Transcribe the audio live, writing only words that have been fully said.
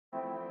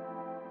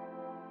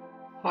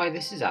Hi,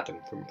 this is Adam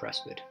from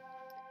Prestwood.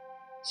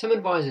 Some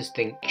advisors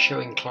think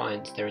showing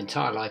clients their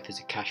entire life as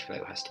a cash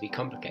flow has to be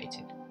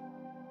complicated.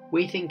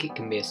 We think it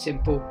can be as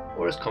simple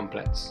or as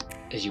complex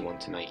as you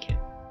want to make it.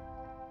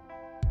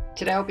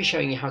 Today I'll be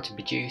showing you how to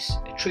produce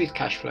a Truth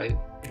Cashflow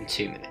in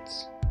 2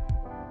 minutes.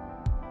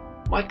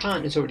 My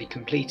client has already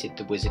completed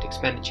the Wizard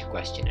expenditure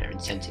questionnaire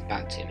and sent it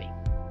back to me.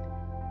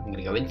 I'm going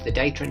to go into the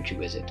data entry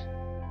wizard,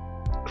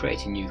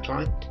 create a new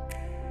client,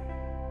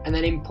 and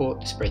then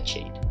import the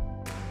spreadsheet.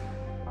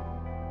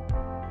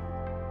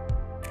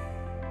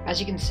 As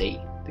you can see,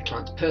 the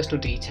client's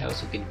personal details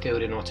have been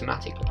filled in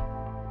automatically.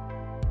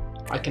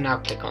 I can now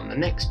click on the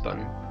next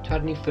button to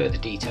add any further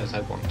details I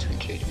want to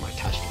include in my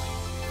cash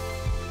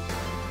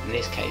flow. In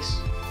this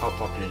case, I'll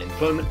pop in an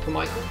employment for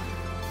Michael.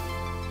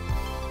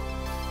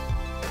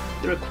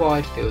 The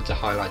required fields are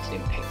highlighted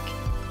in pink,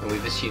 and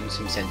we've assumed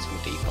some sensible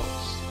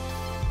defaults.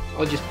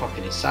 I'll just pop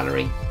in his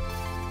salary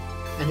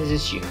and his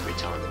assumed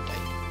retirement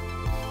date.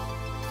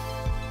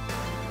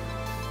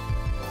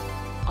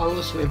 I'll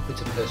also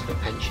input a personal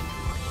pension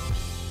for Michael.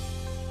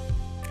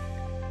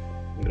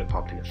 I'm going to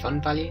pop in a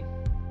fund value,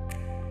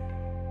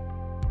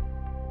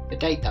 the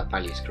date that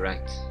value is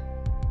correct,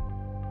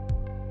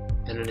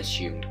 and an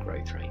assumed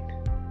growth rate.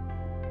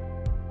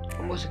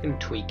 I'm also going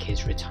to tweak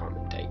his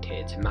retirement date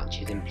here to match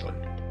his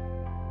employment.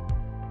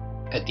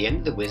 At the end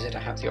of the wizard I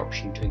have the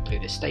option to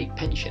include a state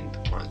pension for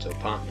client or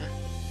partner.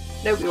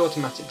 Note we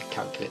automatically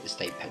calculate the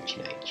state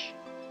pension age.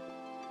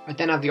 I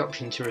then have the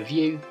option to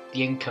review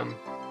the income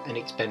and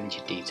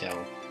expenditure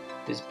detail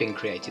that's been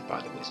created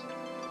by the wizard.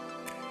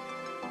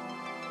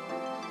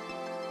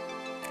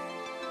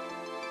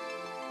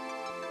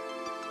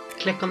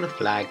 Click on the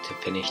flag to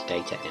finish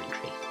data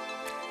entry.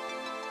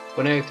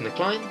 When I open the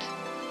client,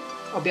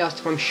 I'll be asked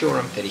if I'm sure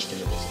I'm finished in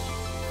the wizard.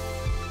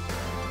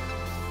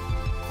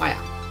 I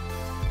am.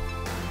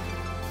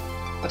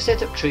 I've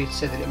set up Truth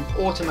so that I'm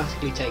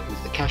automatically taken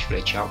to the cash flow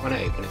chart when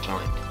I open a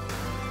client.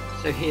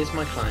 So here's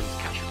my client's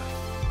cash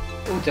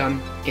flow. All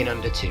done in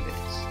under 2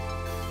 minutes.